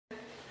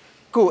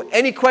Cool.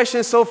 Any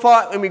questions so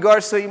far in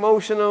regards to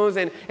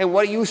emotionals and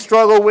what you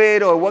struggle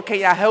with, or what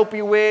can I help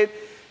you with?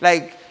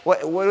 Like,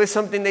 what is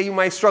something that you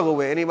might struggle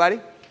with? Anybody?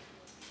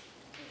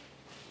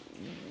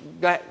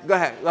 Go ahead. Go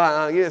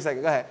ahead. Give me a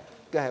second. Go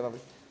ahead, Bobby.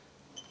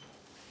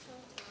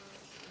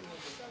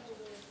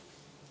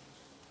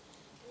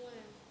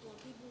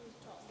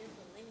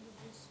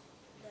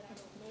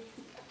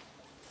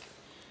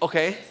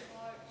 Okay. It's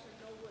hard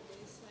to know what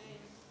they're saying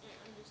and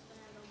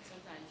understand them.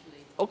 Sometimes you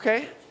really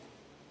Okay.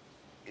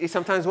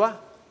 Sometimes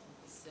what?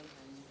 Sometimes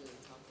you really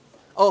talk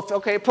about it. Oh,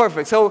 okay,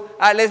 perfect. So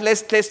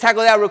let's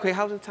tackle that real quick.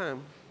 How's the time?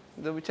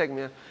 Double check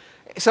me out.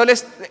 So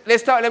let's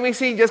start. Let me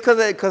see, just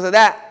because of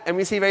that. Let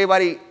me see if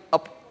everybody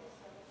up.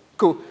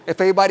 Cool.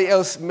 If everybody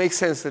else makes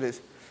sense to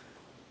this.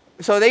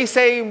 So they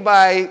say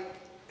by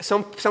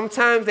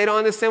sometimes they don't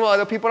understand what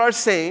other people are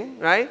saying,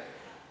 right?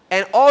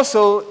 And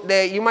also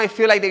that you might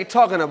feel like they're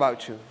talking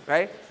about you,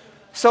 right?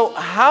 So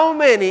how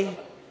many,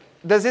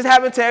 does this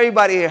happen to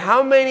everybody here?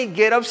 How many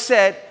get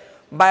upset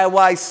by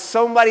what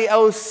somebody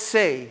else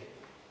say?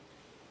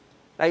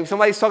 Like if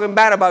somebody's talking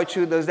bad about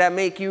you, does that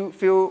make you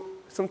feel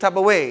some type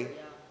of way?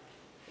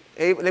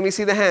 Hey, let me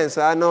see the hands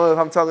so I know if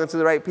I'm talking to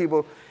the right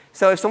people.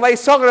 So if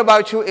somebody's talking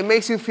about you, it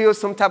makes you feel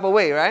some type of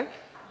way, right?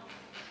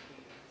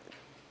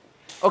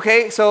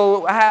 Okay,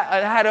 so I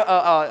had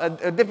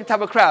a different type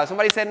of crowd.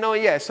 Somebody said no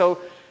and yes. So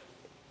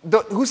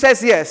who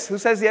says yes? Who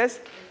says yes?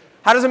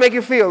 How does it make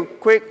you feel?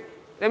 Quick.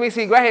 Let me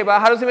see. Go ahead,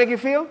 Bob. How does it make you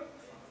feel?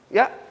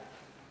 Yeah?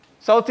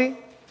 Salty?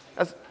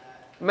 That's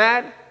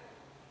mad?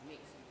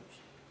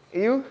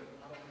 You?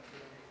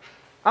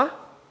 Huh?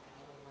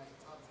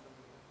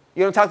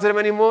 You don't talk to them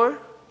anymore?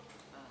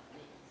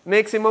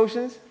 Mixed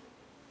emotions?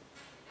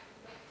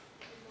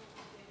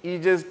 You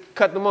just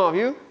cut them off.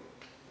 You?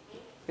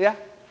 Yeah?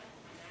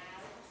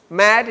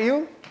 Mad?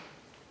 You?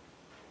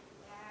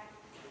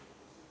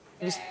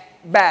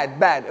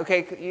 Bad.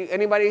 Okay.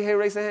 Anybody here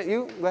raise their hand?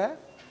 You? Go ahead.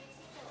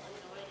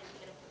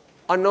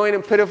 Annoying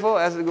and pitiful.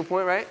 That's a good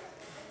point, right?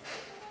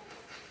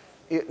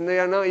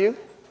 No, you?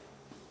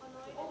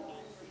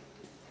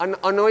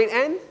 Annoying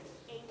and?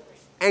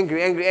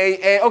 Angry.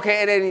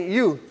 Okay, and then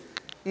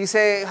you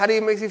say, how do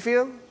it make you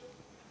feel?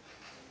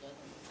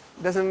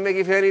 Doesn't make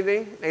you feel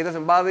anything? It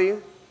doesn't bother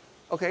you?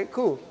 Okay,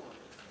 cool.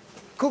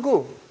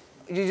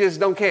 You just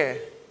don't care.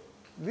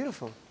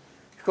 Beautiful.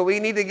 Because we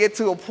need to get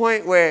to a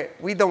point where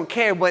we don't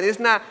care, but it's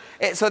not.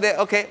 So that,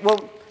 okay, well,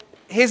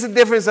 here's the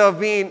difference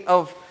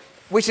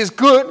which is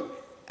good,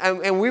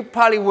 and we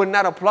probably would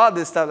not applaud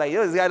this stuff. Like,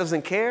 this guy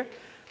doesn't care.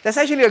 That's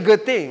actually a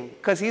good thing,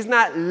 because he's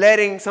not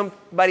letting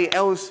somebody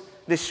else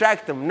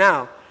distract him.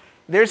 Now,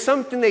 there's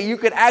something that you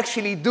could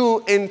actually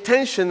do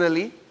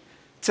intentionally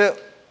to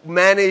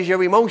manage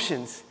your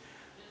emotions.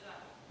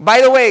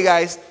 By the way,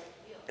 guys,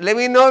 let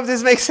me know if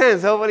this makes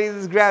sense. Hopefully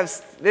this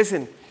grabs.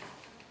 Listen,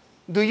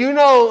 do you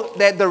know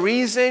that the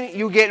reason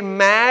you get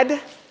mad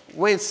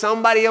when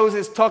somebody else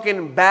is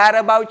talking bad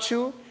about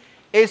you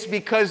is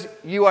because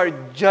you are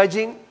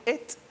judging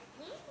it?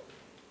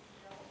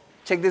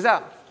 Check this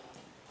out.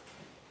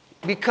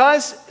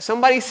 Because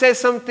somebody says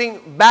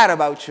something bad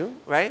about you,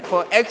 right,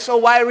 for X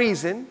or Y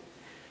reason,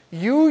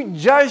 you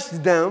judge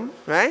them,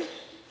 right?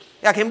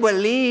 I can't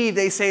believe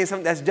they saying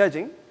something that's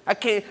judging.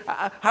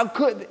 How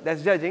could,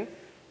 that's judging.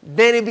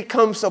 Then it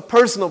becomes a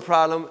personal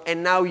problem,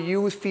 and now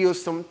you feel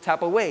some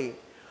type of way.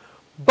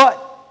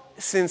 But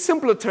in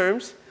simpler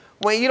terms,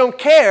 when you don't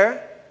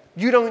care,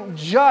 you don't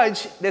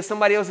judge that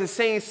somebody else is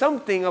saying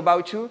something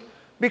about you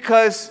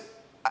because,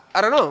 I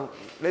don't know.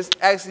 Let's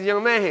ask the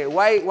young man here.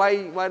 Why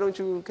don't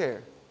you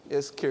care?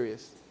 Just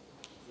curious.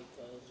 Because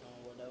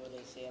whatever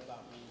they say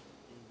about me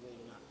is really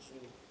not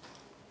true.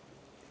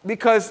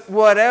 Because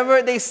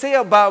whatever they say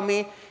about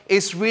me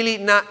is really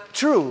not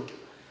true.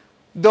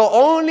 The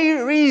only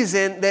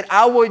reason that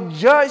I would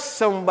judge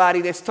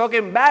somebody that's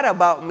talking bad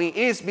about me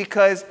is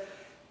because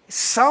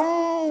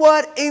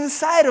somewhat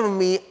inside of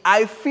me,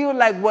 I feel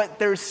like what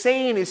they're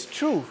saying is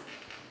true.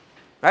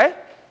 Right?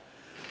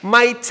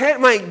 My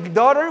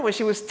daughter, when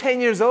she was 10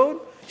 years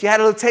old, she had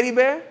a little teddy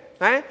bear,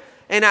 right?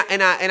 And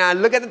I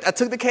look at it, I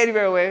took the teddy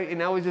bear away,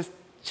 and I was just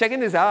checking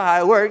this out,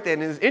 how it worked,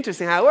 and it's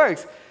interesting how it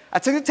works. I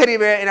took the teddy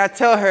bear, and I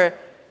tell her,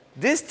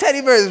 this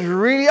teddy bear is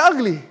really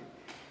ugly.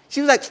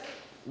 She was like,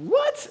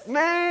 what,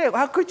 man?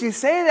 How could you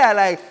say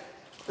that?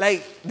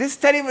 Like this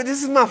teddy bear,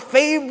 this is my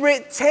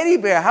favorite teddy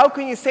bear. How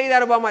can you say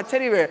that about my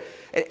teddy bear?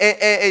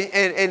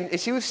 And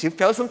she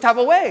felt some type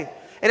of way.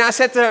 And I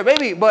said to her,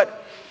 baby, but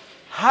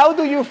how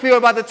do you feel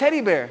about the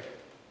teddy bear?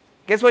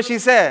 Guess what she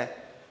said?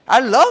 I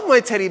love my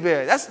teddy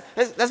bear.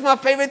 That's my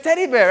favorite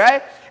teddy bear,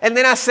 right? And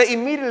then I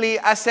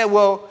said,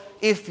 well,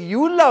 if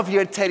you love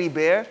your teddy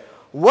bear,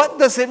 what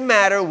does it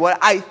matter what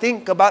I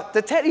think about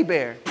the teddy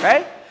bear,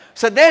 right?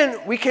 So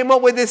then we came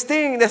up with this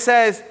thing that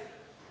says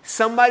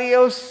somebody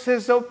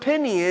else's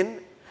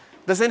opinion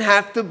doesn't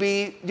have to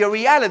be your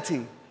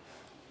reality.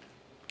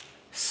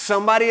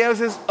 Somebody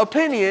else's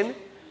opinion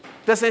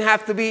doesn't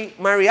have to be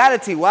my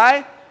reality.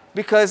 Why?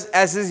 Because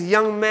as this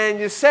young man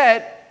just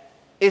said,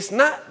 it's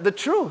not the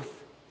truth.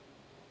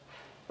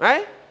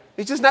 Right?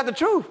 It's just not the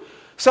truth.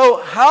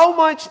 So how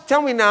much,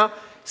 tell me now,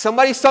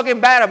 somebody's talking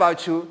bad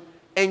about you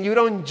and you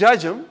don't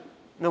judge them,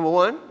 number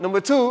one.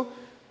 Number two,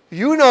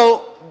 you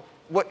know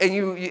what,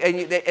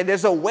 and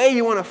there's a way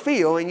you want to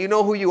feel and you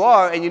know who you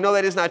are and you know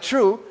that it's not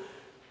true.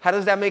 How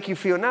does that make you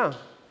feel now?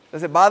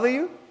 Does it bother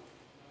you?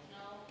 No.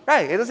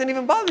 Right, it doesn't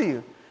even bother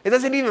you. It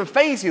doesn't even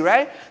faze you,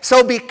 right?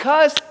 So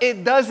because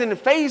it doesn't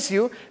faze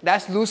you,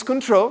 that's lose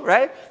control,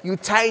 right? You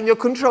tighten your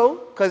control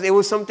because it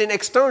was something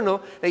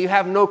external that you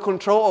have no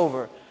control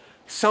over.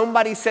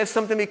 Somebody says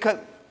something because,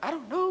 I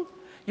don't know.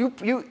 You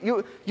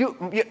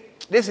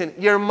listen,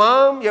 your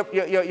mom,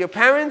 your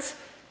parents,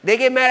 they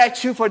get mad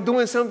at you for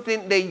doing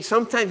something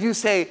sometimes you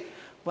say,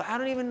 but I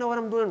don't even know what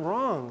I'm doing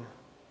wrong.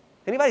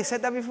 Anybody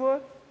said that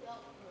before?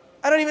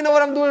 I don't even know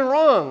what I'm doing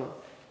wrong.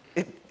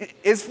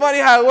 It's funny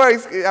how it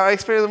works. I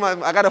experienced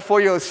I got a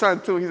 4-year-old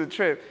son too. He's a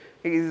trip.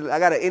 I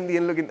got an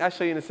Indian looking. I'll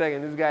show you in a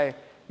second. This guy.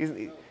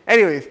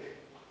 Anyways,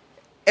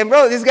 and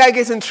bro, this guy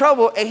gets in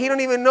trouble and he don't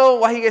even know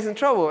why he gets in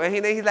trouble. And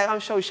he's like, I'm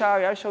so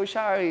sorry. I'm so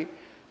sorry.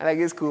 And like,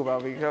 it's cool, bro.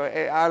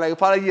 I'm like,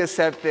 apology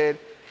accepted.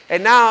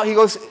 And now he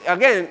goes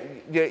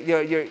again.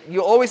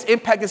 You're always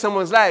impacting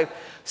someone's life.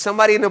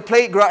 Somebody in the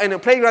playground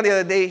the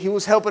other day, he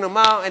was helping him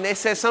out, and they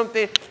said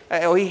something,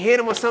 or he hit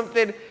him or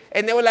something,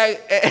 and they were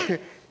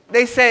like.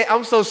 They say,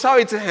 I'm so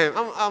sorry to him.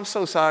 I'm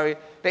so sorry.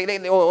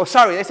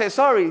 Sorry. They said,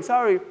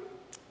 sorry.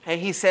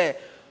 And he said,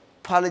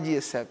 apology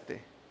accepted.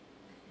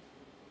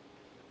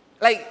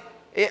 Like,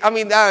 I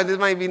mean, this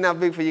might be not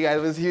big for you guys.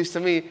 It was huge to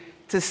me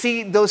to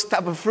see those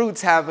type of fruits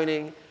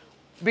happening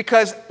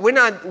because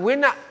I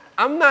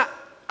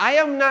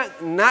am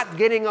not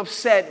getting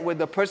upset with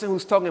the person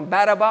who's talking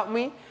bad about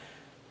me.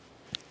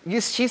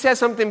 She says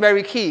something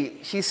very key.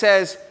 She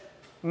says,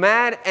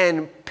 mad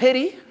and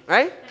pity,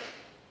 right?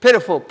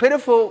 Pitiful.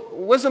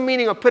 What's the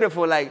meaning of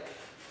pitiful? Like,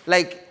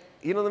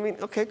 you know what I mean?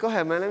 Okay, go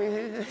ahead, man. Let me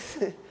hear.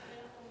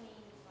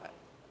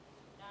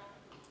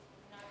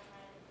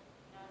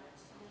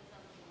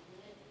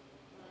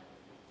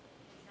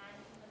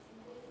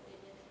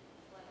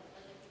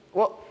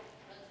 Well,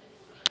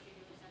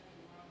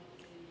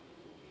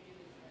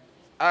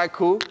 all right,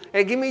 cool.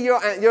 Hey, give me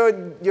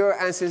your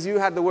answers. You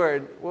had the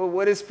word. Well,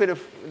 what is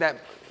pitiful that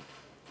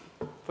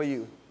for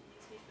you?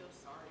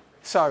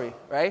 Sorry,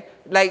 right?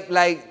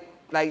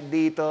 Like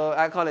dito,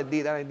 I call it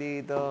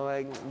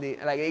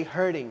dito, like it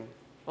hurting,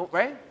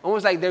 right?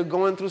 Almost like they're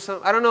going through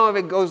something. I don't know if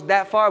it goes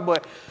that far,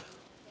 but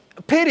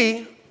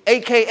pity,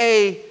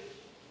 AKA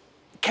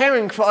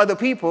caring for other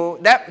people,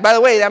 that, by the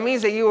way, that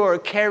means that you are a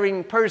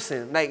caring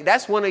person. Like,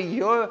 that's one of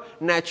your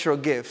natural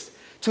gifts.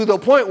 To the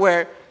point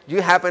where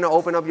you happen to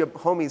open up your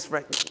homie's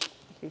friend.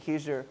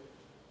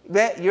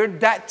 You're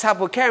that type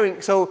of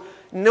caring. So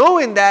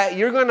knowing that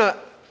you're gonna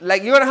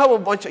help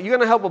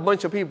a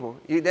bunch of people.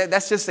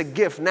 That's just a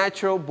gift,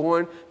 natural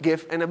born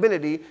gift and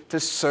ability to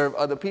serve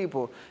other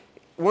people.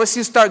 Once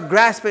you start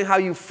grasping how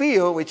you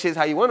feel, which is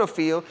how you want to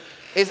feel,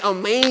 it's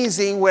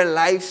amazing where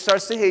life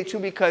starts to hit you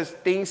because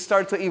things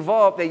start to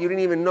evolve that you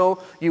didn't even know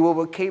you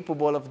were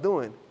capable of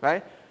doing,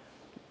 right?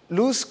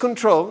 Lose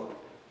control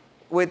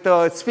with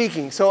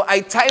speaking. So I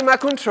tighten my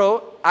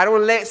control. I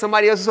don't let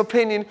somebody else's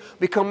opinion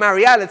become my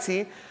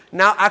reality.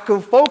 Now I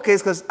can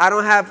focus because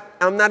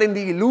I'm not in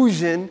the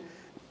illusion.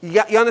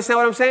 You understand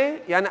what I'm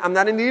saying? I'm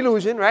not in the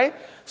illusion, right?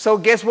 So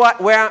guess what?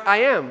 Where I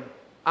am.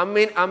 I'm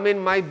in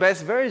my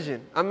best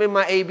version. I'm in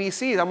my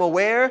ABCs. I'm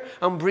aware,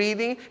 I'm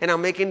breathing, and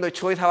I'm making the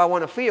choice how I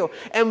want to feel.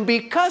 And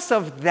because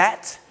of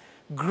that,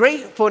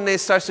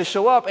 gratefulness starts to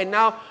show up. And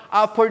now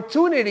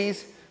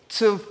opportunities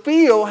to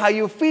feel how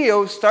you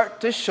feel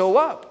start to show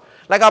up.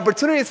 Like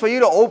opportunities for you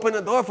to open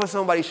the door for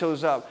somebody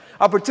shows up.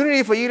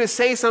 Opportunity for you to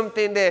say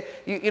something that,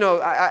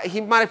 he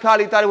might have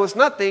probably thought it was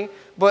nothing,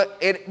 but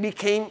it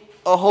became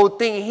a whole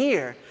thing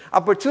here.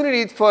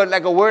 Opportunity for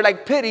like a word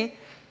like pity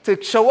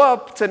to show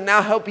up to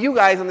now help you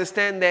guys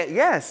understand that,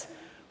 yes,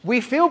 we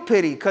feel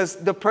pity because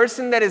the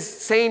person that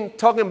is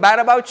talking bad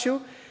about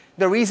you,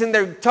 the reason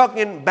they're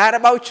talking bad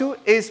about you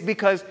is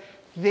because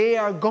they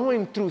are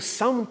going through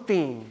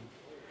something.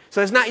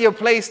 So it's not your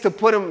place to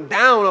put them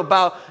down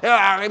about,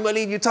 I can't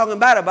believe you're talking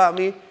bad about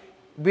me.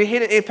 We're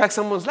here to impact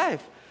someone's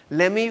life.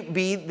 Let me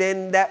be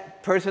then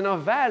that person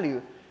of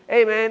value.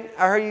 Hey man,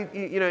 I heard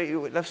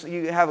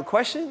you have a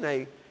question?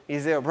 Like,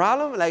 is there a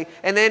problem? Like,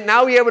 and then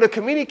now we're able to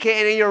communicate,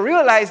 and then you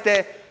realize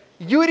that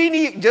you didn't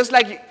even, just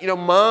like,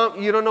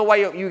 mom, you don't know why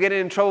you get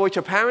in trouble with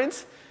your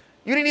parents.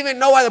 You didn't even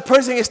know why the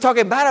person is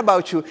talking bad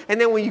about you. And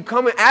then when you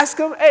come and ask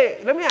them,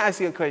 hey, let me ask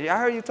you a question. I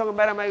heard you talking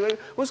bad about me.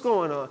 What's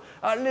going on?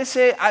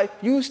 Listen,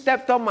 you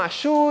stepped on my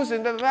shoes,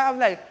 and I'm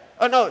like,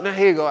 oh no,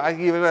 here you go. I'll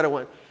give you a better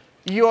one.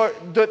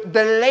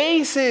 The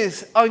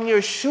laces on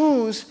your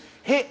shoes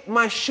hit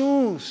my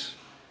shoes.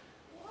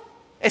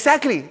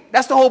 Exactly.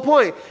 That's the whole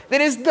point. That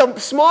is the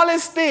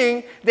smallest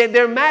thing that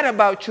they're mad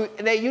about you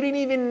that you didn't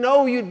even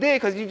know you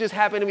did because you just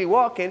happened to be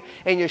walking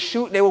and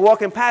they were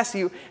walking past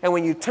you, and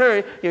when you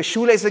turn, your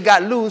shoelaces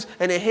got loose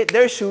and it hit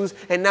their shoes,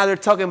 and now they're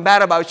talking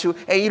bad about you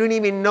and you didn't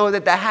even know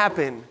that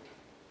happened.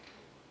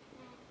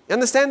 You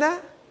understand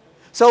that?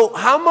 So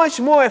how much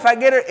more if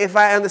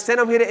I understand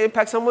I'm here to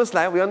impact someone's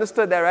life? We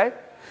understood that, right?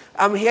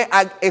 I'm here.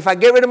 If I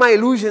get rid of my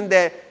illusion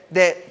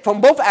that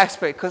from both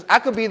aspects, because I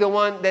could be the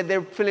one that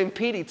they're feeling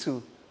pity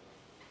to,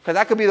 because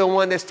I could be the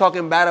one that's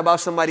talking bad about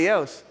somebody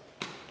else.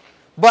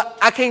 But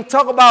I can't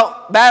talk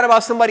bad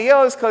about somebody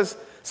else because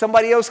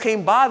somebody else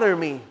can't bother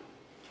me.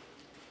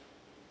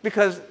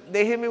 Because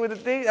they hit me with the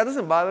thing, that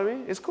doesn't bother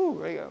me. It's cool.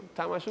 Right?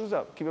 Tie my shoes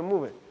up, keep it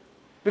moving.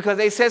 Because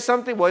they said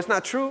something, well, it's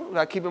not true,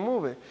 I keep it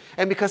moving.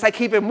 And because I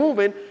keep it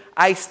moving,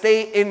 I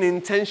stay in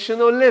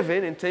intentional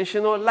living,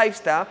 intentional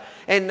lifestyle,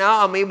 and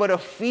now I'm able to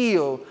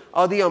feel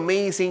all the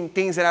amazing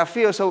things that I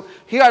feel. So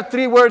here are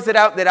 3 words that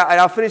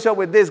I'll finish up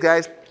with this,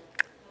 guys.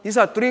 These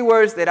are 3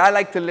 words that I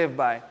like to live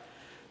by.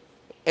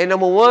 And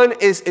number 1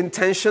 is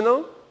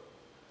intentional.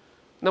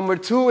 Number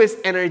 2 is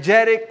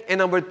energetic. And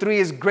number 3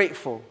 is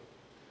grateful.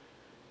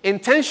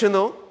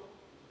 Intentional,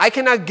 I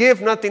cannot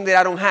give nothing that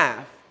I don't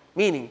have.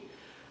 Meaning,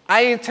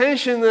 I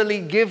intentionally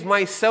give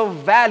myself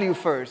value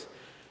first.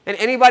 And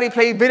anybody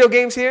play video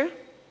games here?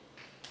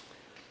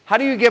 How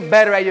do you get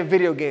better at your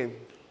video game?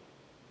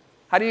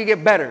 How do you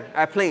get better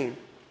at playing?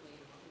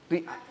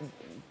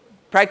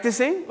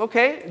 Practicing?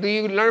 Okay. Do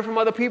you learn from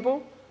other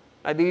people?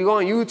 Do you go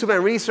on YouTube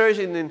and research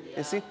and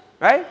see?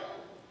 Right?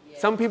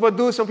 Some people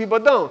do, some people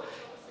don't.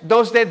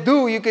 Those that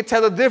do, you can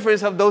tell the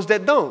difference of those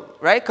that don't.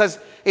 Right? Because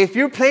if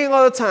you're playing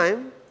all the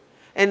time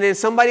and then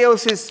somebody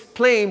else is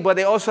playing but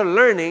they're also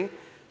learning,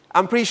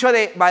 I'm pretty sure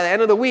that by the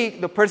end of the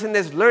week, the person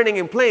that's learning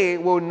and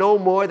playing will know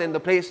more than the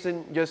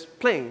person just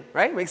playing.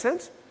 Right? Make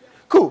sense?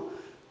 Cool.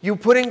 You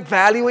putting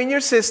value in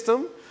your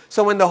system.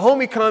 So when the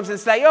homie comes and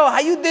it's like, yo, how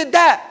you did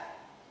that?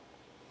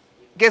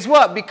 Guess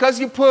what? Because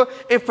you put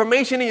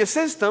information in your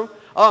system,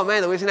 oh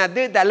man, the reason I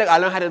did that, look, I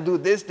learned how to do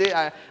this.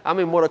 I'm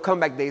in Mortal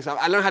Kombat days.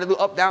 I learned how to do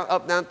up,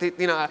 down,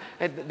 you know,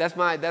 that's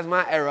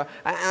my era.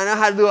 I know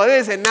how to do all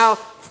this, and now,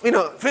 you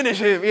know, finish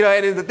him, you know,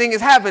 and the thing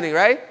is happening,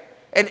 right?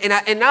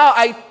 And now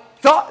I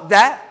thought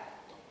that,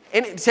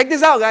 and check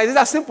this out, guys, this is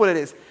how simple it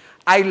is.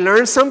 I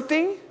learned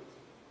something,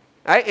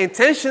 right?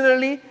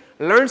 Intentionally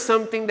learned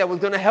something that was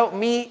going to help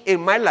me in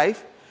my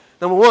life.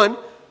 Number 1,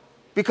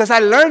 because I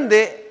learned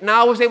it,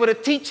 now I was able to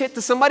teach it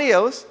to somebody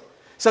else.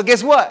 So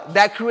guess what?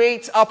 That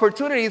creates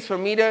opportunities for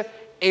me to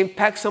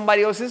impact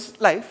somebody else's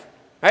life,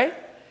 right?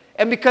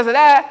 And because of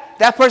that,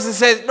 that person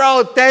says,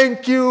 bro,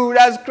 thank you.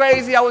 That's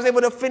crazy. I was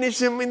able to finish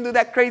him into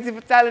that crazy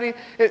fatality.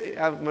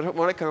 I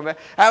want to come back.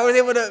 I was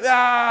able to,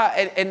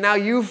 and now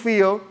you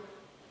feel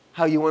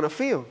how you want to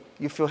feel.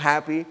 You feel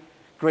happy,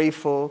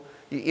 grateful.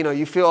 You know,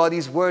 you feel all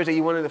these words that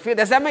you wanted to feel.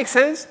 Does that make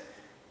sense?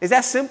 Is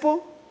that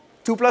simple?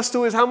 2 plus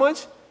 2 is how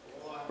much?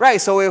 4.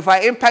 Right. So if I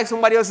impact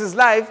somebody else's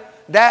life,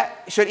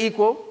 that should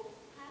equal,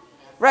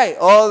 right,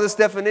 all these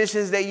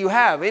definitions that you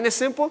have. Ain't it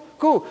simple?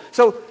 Cool.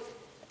 So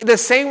the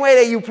same way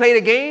that you play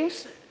the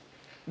games,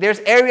 there's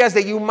areas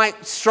that you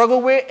might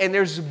struggle with, and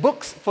there's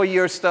books for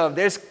your stuff.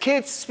 There's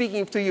kids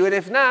speaking to you. And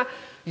if not,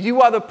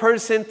 you are the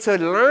person to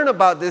learn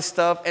about this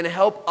stuff and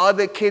help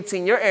other kids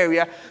in your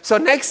area. So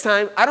next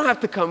time, I don't have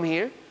to come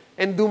here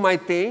and do my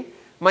thing.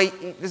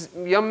 This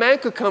young man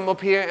could come up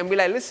here and be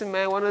like, listen,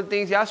 man, one of the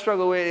things y'all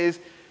struggle with is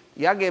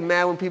y'all get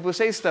mad when people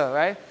say stuff,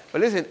 right?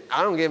 But listen,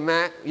 I don't get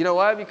mad. You know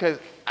why? Because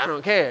I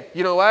don't care.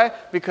 You know why?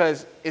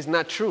 Because it's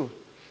not true.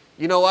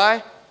 You know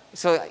why?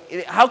 So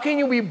how can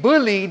you be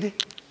bullied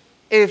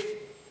if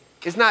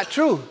it's not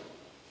true?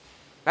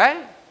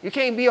 Right? You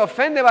can't be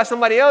offended by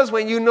somebody else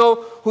when you know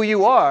who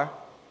you are.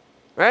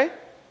 Right?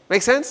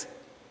 Make sense?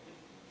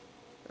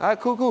 All right,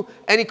 cool, cool.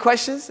 Any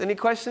questions? Any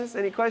questions?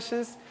 Any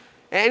questions?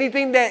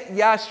 Anything that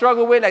y'all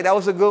struggle with? Like, that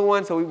was a good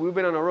one. So we've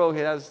been on a roll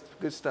here. That was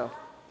good stuff.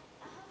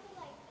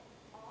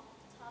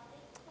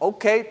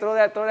 Okay, throw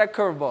that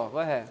curveball. Go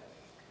ahead.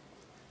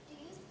 Do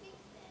you speak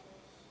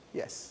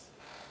Spanish?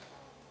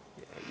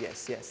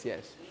 Yes.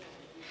 Yes.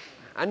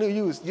 I knew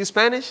you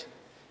Spanish?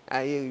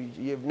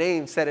 Your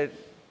name said it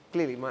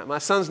clearly. My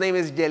son's name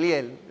is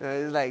Jeliel.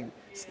 It's like,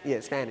 yeah,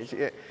 Spanish.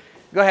 Yeah.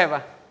 Go ahead,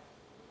 Va.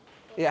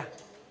 Yeah.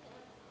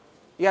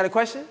 You got a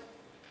question?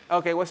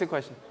 Okay, what's your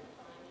question?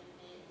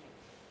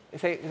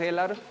 Say it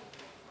louder.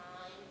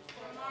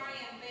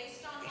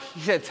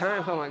 You said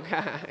time? Oh my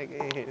God. I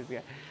can't hear this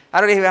guy. I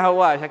don't even know how to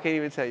watch. I can't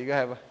even tell you. Go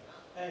ahead, Va.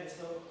 Hey,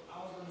 so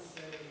I was going to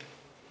say,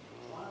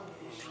 one of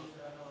the issues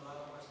that I know a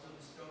lot of our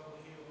students struggle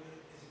here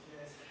with is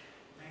just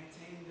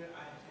maintaining their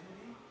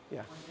identity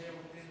when they're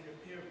within their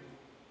peer group.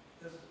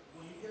 Because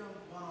when you get them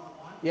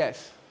one-on-one,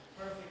 Yes.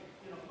 perfect,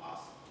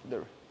 awesome.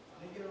 The-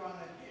 They get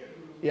around that peer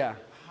group, Yeah.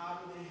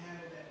 how do they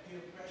handle that peer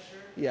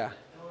pressure Yeah.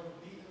 in order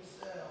to be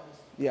themselves?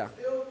 Yeah.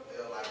 Still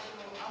feel like,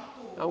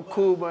 I'm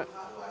cool, but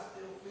how do I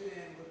still fit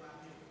in with my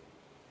peer group?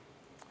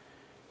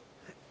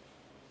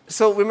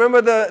 so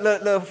remember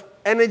the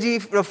energy,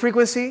 the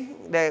frequency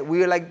that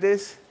we are like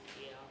this?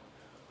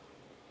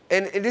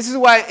 And this is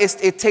why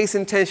it takes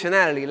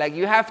intentionality. Like,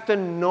 you have to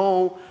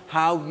know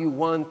how you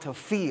want to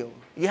feel.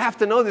 You have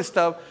to know this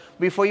stuff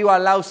before you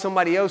allow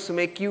somebody else to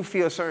make you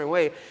feel a certain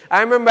way.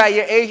 I remember at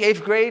your age,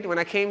 8th grade, when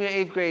I came here,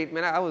 8th grade,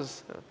 man, I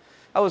was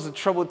a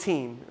troubled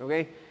teen,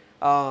 okay?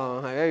 A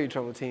very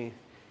troubled teen.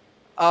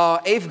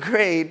 8th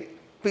grade,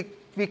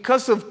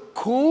 because of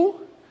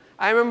cool,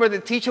 I remember the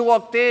teacher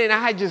walked in and I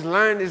had just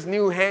learned this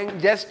new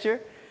hand gesture.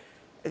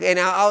 And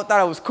I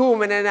thought it was cool,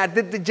 man. And I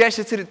did the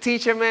gesture to the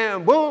teacher, man,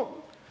 and boom,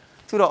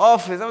 to the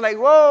office. I'm like,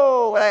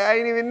 whoa, like, I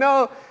didn't even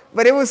know.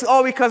 But it was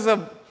all because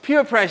of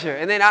peer pressure.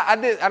 And then I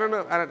don't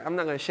know, I'm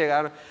not going to share.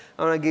 I don't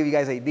want to give you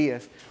guys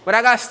ideas. But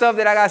I got stuff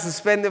that I got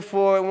suspended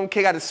for. One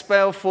kid got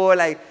expelled for,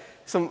 like,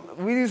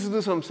 we used to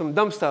do some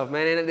dumb stuff,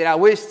 man. And that I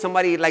wish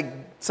somebody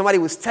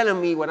was telling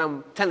me what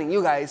I'm telling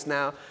you guys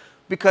now.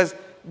 Because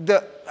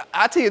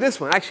I'll tell you this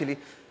one, actually.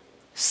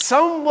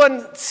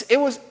 It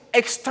was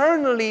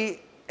externally,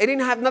 it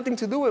didn't have nothing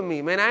to do with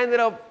me, man. I ended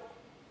up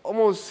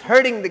almost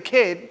hurting the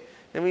kid.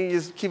 Let me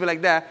just keep it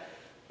like that.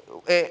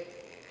 It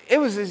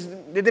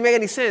didn't make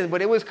any sense,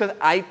 but it was because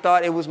I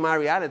thought it was my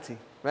reality,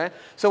 right?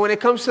 So when it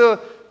comes to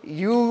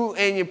you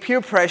and your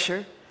peer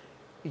pressure,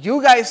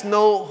 you guys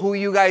know who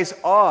you guys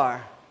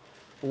are.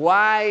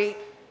 Why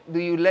do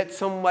you let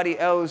somebody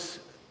else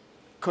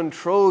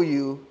control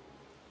you?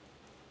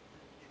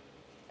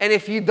 And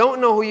if you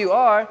don't know who you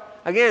are,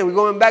 again, we're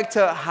going back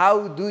to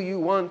how do you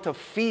want to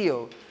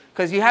feel?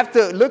 Because you have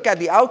to look at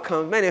the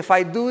outcome. Man, if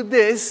I do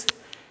this,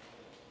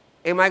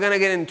 am I going to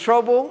get in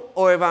trouble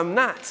or if I'm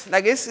not?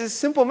 Like, it's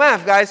simple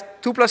math, guys.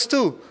 2 +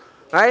 2,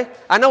 right?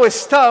 I know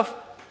it's tough,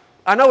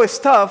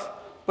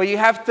 but you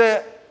have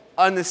to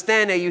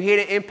understand that you're here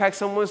to impact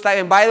someone's life.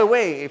 And by the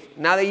way,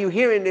 now that you're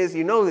hearing this,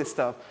 you know this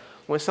stuff.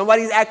 When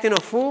somebody's acting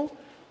a fool,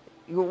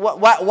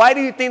 why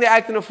do you think they're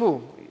acting a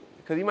fool?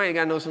 Because you might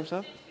got to know some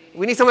stuff.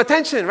 We need some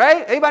attention,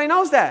 right? Everybody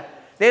knows that.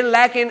 They're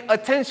lacking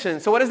attention.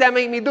 So what does that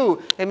make me do?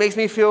 It makes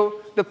me feel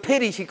the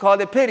pity. She called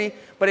it pity,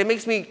 but it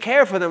makes me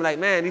care for them. Like,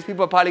 man, these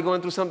people are probably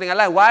going through something I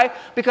like. Why?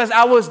 Because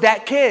I was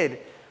that kid.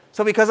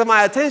 So because of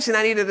my attention,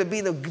 I needed to be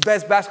the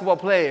best basketball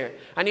player.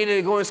 I needed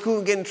to go in school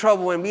and get in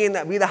trouble and be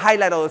the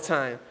highlight all the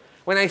time.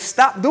 When I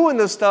stopped doing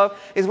this stuff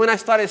is when I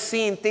started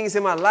seeing things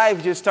in my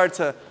life just start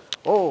to,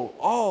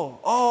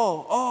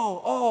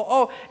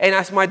 And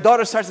as my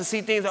daughter starts to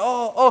see things,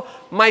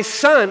 my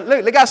son,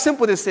 look how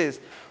simple this is.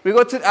 We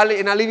go to,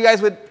 and I'll leave you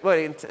guys with,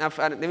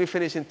 let me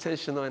finish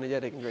intentional,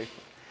 energetic, and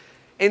grateful.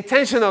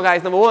 Intentional,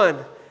 guys, number 1.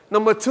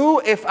 Number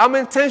 2, if I'm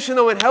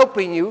intentional in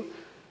helping you,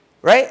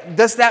 right,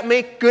 does that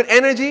make good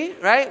energy,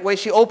 right? When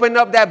she opened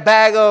up that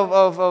bag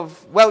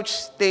of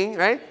Welch thing,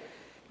 right?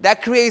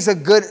 That creates a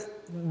good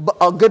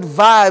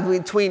vibe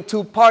between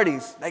two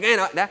parties. Like,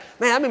 man,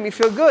 that made me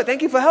feel good.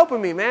 Thank you for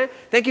helping me, man.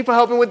 Thank you for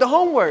helping with the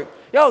homework.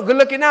 Yo, good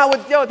looking out.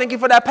 Thank you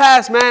for that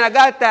pass, man. I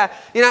got that.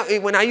 You know,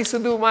 when I used to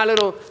do my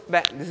little,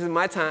 this is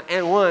my time,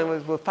 and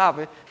one was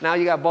popping. Now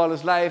you got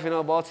Baller's Life,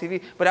 Ball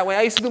TV. But when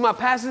I used to do my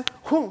passes,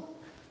 and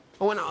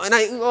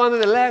I go under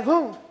the leg,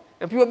 and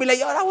people would be like,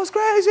 yo, that was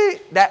crazy.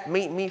 That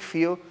made me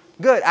feel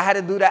good. I had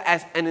to do that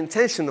as an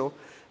intentional,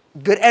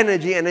 good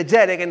energy,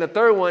 energetic. And the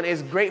third one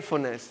is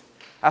gratefulness.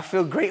 I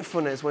feel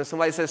gratefulness when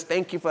somebody says,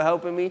 thank you for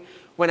helping me.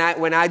 When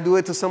I do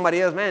it to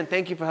somebody else, man,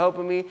 thank you for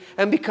helping me.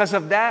 And because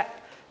of that,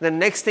 the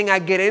next thing I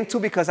get into,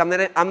 because I'm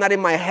not in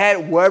my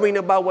head worrying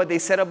about what they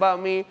said about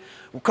me,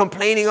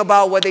 complaining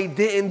about what they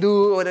didn't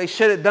do or they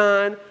should have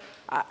done,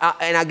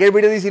 and I get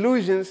rid of these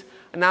illusions,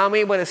 and now I'm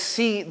able to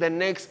see the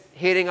next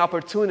hitting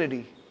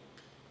opportunity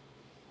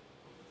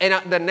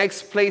and the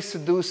next place to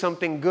do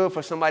something good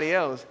for somebody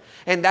else.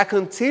 And that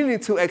continue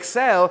to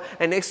excel,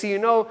 and next thing you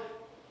know,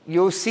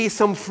 you'll see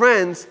some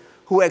friends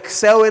who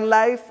excel in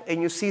life,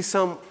 and you see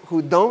some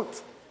who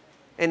don't,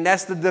 and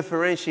that's the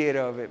differentiator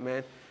of it,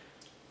 man.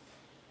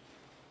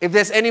 If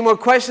there's any more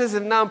questions,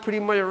 and now I'm pretty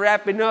much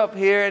wrapping up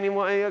here. Any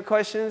more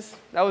questions?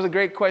 That was a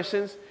great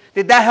questions.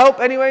 Did that help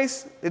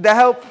anyways? Did that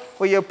help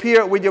with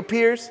your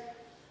peers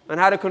on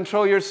how to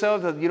control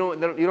yourself, that you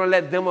don't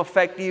let them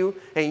affect you,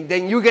 and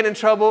then you get in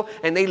trouble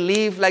and they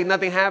leave like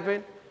nothing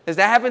happened? Does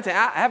that happen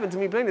happened to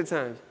me plenty of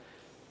times?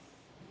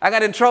 I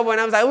got in trouble and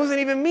I was like, it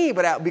wasn't even me,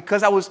 but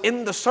because I was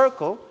in the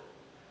circle.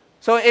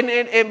 So,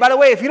 and by the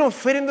way, if you don't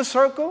fit in the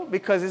circle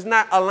because it's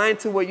not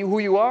aligned to who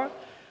you are,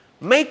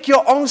 make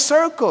your own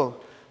circle.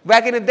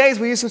 Back in the days,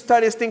 we used to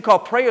start this thing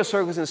called prayer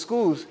circles in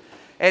schools.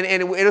 And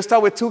it'll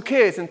start with 2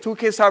 kids. And 2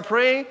 kids start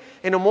praying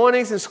in the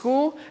mornings in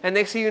school. And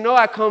next thing you know,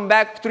 I come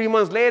back 3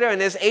 months later, and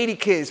there's 80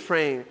 kids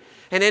praying.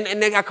 And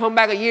then I come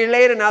back a year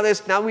later. Now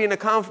we're in a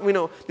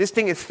conference. This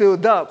thing is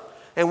filled up.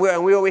 And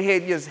we're over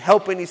here just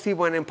helping these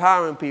people and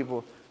empowering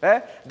people.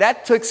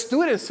 That took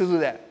students to do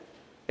that.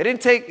 It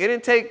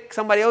didn't take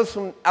somebody else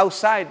from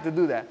outside to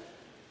do that.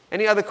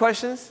 Any other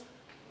questions?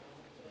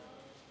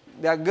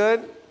 Y'all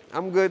good?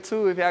 I'm good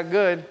too if y'all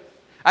good.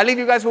 I'll leave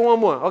you guys with one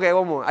more. Okay,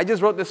 one more. I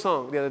just wrote this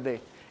song the other day.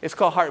 It's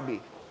called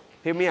Heartbeat.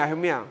 Hear me out. Hear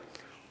me out.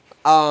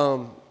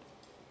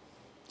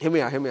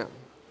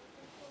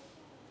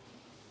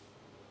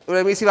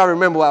 Let me see if I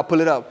remember while I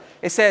pull it up.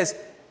 It says,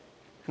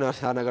 no, I'm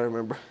not going to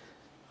remember.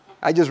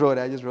 I just wrote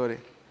it.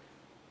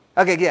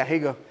 Okay, yeah, here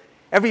you go.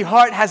 Every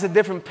heart has a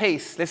different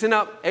pace. Listen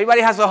up.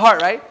 Everybody has a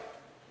heart, right?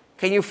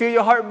 Can you feel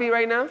your heartbeat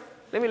right now?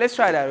 Let's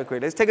try that real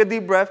quick. Let's take a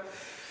deep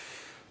breath.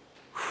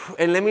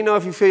 And let me know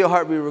if you feel your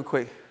heartbeat real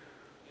quick.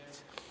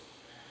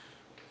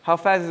 How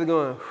fast is it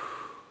going?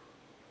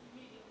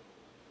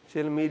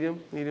 Chilling, medium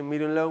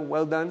low.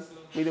 Well done.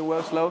 Medium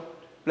well, slow.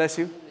 Bless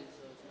you.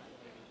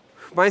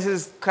 Mine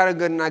is kind of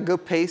good, not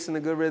good pace and a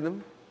good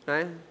rhythm,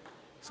 right?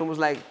 It's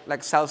almost like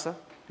salsa.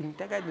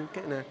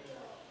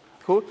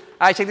 Cool? All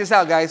right, check this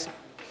out, guys.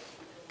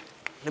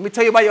 Let me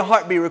tell you about your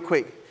heartbeat real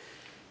quick.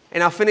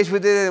 And I'll finish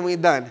with it and we're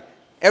done.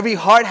 Every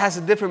heart has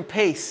a different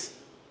pace.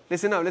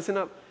 Listen up, listen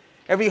up.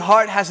 Every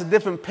heart has a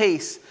different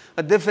pace,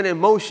 a different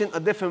emotion,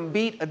 a different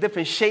beat, a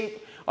different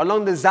shape, a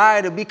long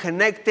desire to be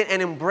connected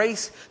and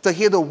embraced, to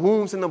heal the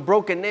wounds and the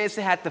brokenness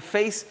it had to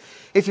face.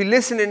 If you're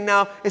listening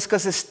now, it's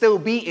because it's still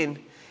beating.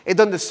 It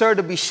doesn't deserve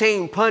to be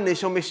shamed,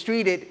 punished, or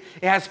mistreated.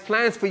 It has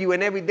plans for you,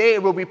 and every day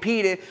it will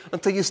repeat it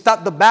until you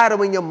stop the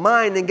battle in your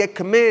mind and get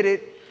committed.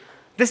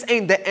 This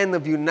ain't the end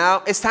of you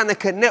now. It's time to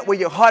connect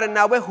with your heart and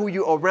not with who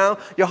you're around.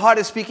 Your heart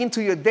is speaking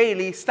to you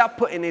daily. Stop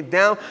putting it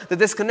down. The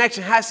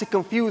disconnection has you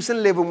confused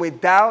and living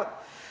with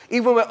doubt.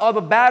 Even with all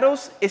the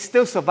battles, it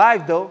still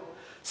survived though.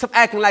 Stop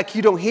acting like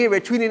you don't hear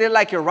it, treating it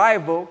like your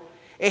rival.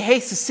 It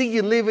hates to see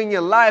you living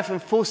your life in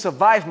full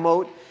survive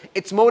mode.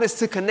 Its mode is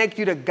to connect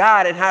you to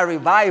God and have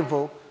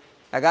revival.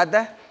 I got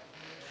that?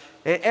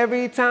 And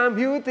every time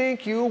you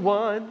think you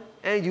won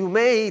and you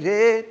made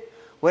it,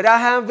 without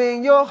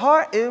having your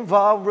heart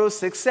involved, real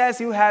success,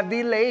 you have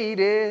delayed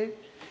it.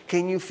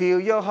 Can you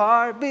feel your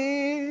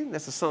heartbeat?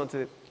 That's a song to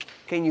it.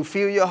 Can you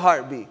feel your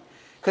heartbeat?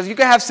 Because you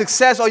can have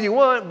success all you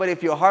want, but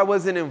if your heart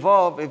wasn't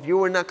involved, if you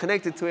were not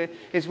connected to it,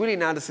 it's really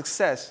not a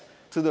success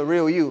to the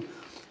real you.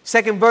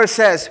 Second verse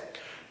says,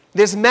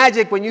 there's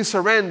magic when you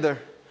surrender.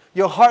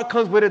 Your heart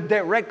comes with a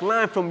direct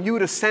line from you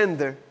to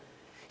sender.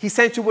 He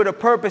sent you with a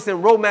purpose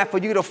and roadmap for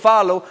you to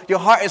follow. Your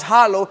heart is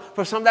hollow.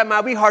 For some that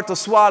might be hard to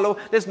swallow.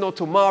 There's no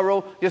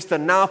tomorrow, just the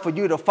now for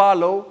you to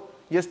follow.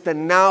 Just the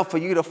now for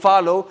you to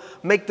follow.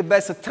 Make the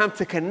best attempt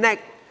to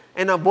connect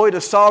and avoid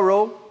the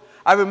sorrow.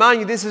 I remind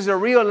you, this is a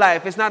real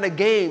life. It's not a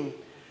game.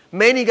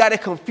 Many got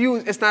it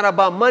confused. It's not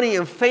about money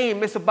and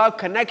fame. It's about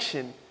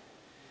connection.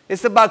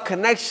 It's about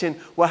connection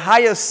with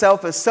higher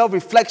self and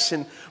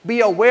self-reflection.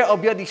 Be aware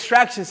of your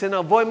distractions and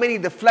avoid many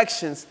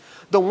deflections.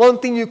 The one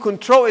thing you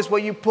control is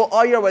where you put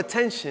all your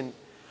attention.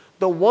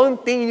 The one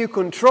thing you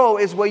control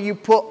is where you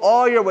put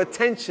all your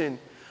attention.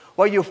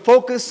 What you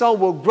focus on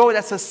will grow.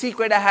 That's a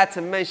secret I had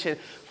to mention.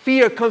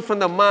 Fear comes from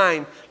the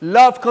mind.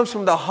 Love comes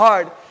from the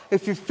heart.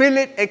 If you feel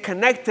it and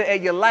connect to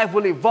it, your life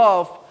will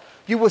evolve.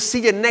 You will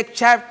see your next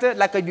chapter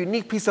like a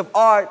unique piece of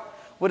art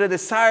with a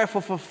desire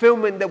for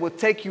fulfillment that will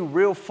take you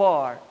real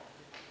far.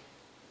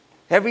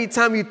 Every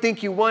time you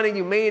think you won it,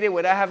 you made it,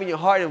 without having your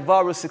heart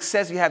involved with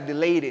success, you have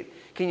delayed it.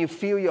 Can you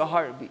feel your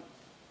heartbeat?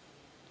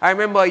 I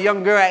remember a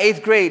young girl at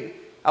 8th grade.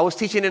 I was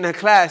teaching in her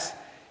class,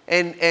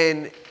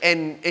 and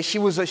she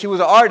was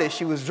an artist.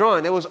 She was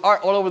drawing. There was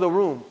art all over the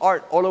room.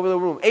 Art all over the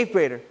room. 8th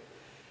grader.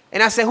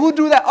 And I said, who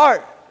drew that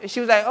art? And she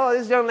was like, oh,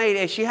 this young lady.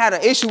 And she had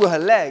an issue with her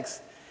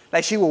legs.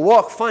 Like she would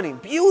walk funny.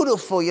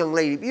 Beautiful young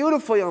lady.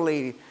 Beautiful young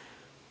lady.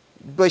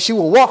 But she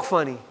would walk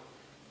funny.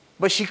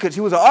 But she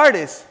was an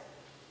artist.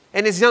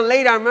 And this young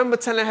lady, I remember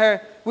telling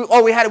her,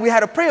 we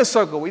had a prayer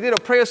circle. We did a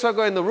prayer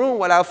circle in the room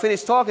while I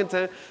finished talking to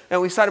her,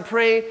 and we started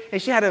praying,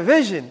 and she had a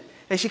vision.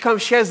 And she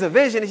comes, shares the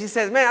vision, and she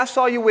says, man, I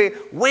saw you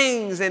with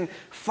wings and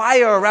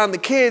fire around the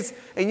kids,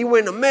 and you were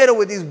in the middle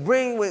with these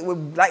rings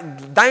with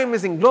like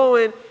diamonds and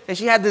glowing, and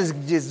she had this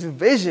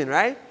vision,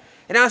 right?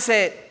 And I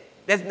said,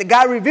 that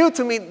God revealed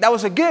to me that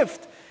was a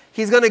gift.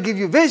 He's going to give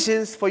you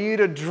visions for you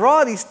to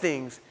draw these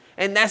things.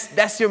 And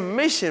that's your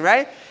mission,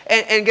 right?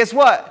 And guess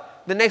what?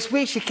 The next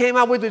week, she came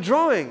out with the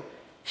drawing.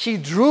 She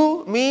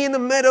drew me in the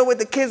middle with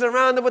the kids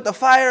around it, with the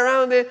fire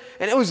around it,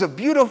 and it was a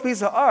beautiful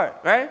piece of art,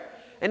 right?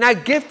 And I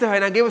gifted her,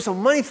 and I gave her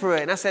some money for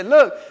it. And I said,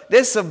 look,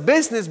 there's a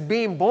business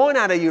being born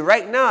out of you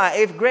right now at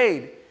 8th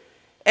grade.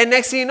 And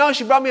next thing you know,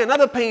 she brought me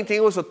another painting.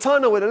 It was a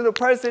tunnel with a little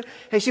person,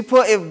 and she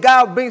put, if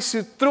God brings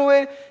you through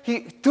it,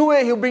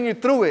 He'll bring you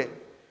through it.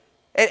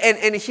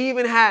 And she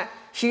even had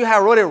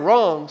wrote it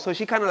wrong, so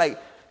she kind of like,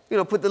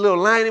 put the little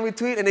line in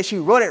between, and then she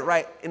wrote it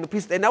right in the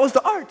piece, and that was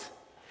the art.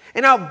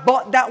 And I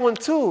bought that one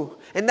too.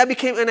 And that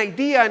became an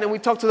idea, and then we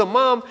talked to the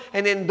mom,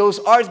 and then those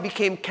arts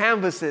became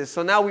canvases.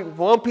 So now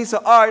one piece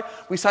of art,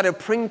 we started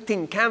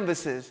printing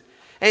canvases.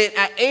 And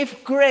at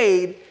 8th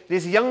grade,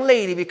 this young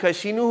lady, because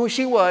she knew who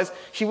she was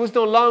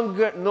no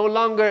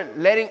longer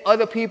letting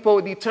other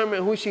people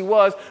determine who she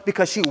was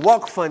because she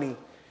walked funny.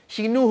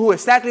 She knew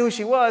exactly who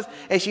she was,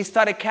 and she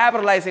started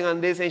capitalizing on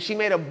this, and she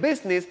made a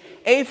business,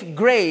 8th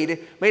grade,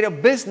 made a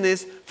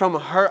business from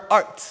her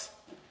arts.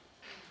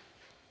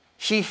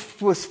 She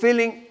was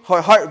feeling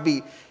her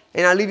heartbeat.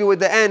 And I'll leave you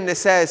with the end that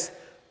says,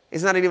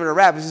 it's not even a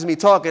rap, it's just me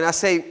talking. I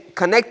say,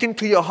 connecting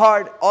to your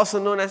heart,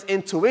 also known as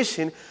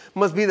intuition,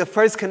 must be the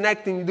first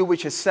connecting you do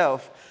with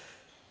yourself.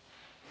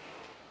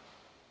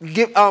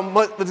 Then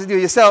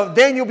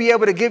you'll be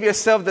able to give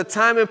yourself the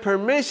time and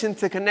permission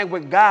to connect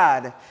with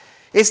God.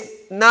 It's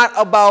not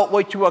about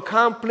what you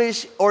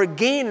accomplish or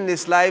gain in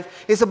this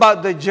life. It's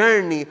about the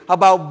journey,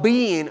 about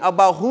being,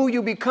 about who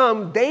you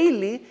become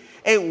daily,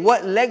 and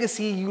what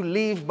legacy you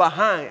leave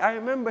behind. I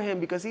remember him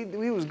because he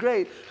was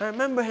great. I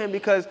remember him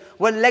because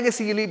what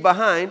legacy you leave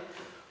behind.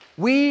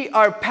 We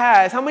are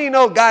past. How many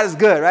know God is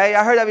good, right?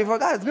 I heard that before.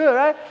 God is good,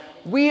 right?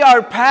 We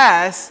are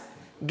past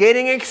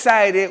getting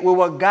excited with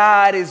what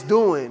God is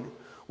doing.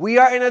 We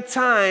are in a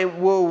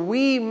time where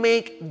we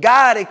make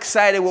God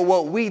excited with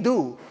what we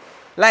do.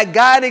 Like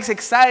God is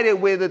excited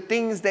with the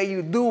things that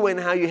you do and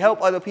how you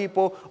help other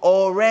people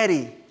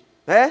already.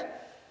 Eh?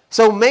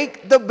 So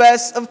make the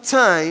best of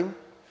time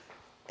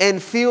and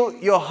feel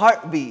your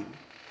heartbeat.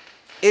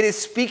 It is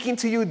speaking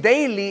to you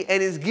daily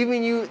and is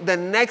giving you the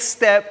next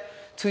step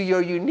to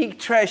your unique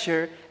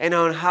treasure and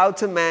on how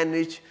to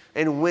manage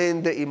and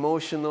win the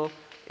emotional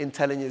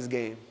intelligence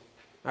game.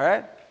 All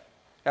right?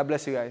 God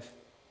bless you guys.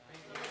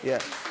 Yeah.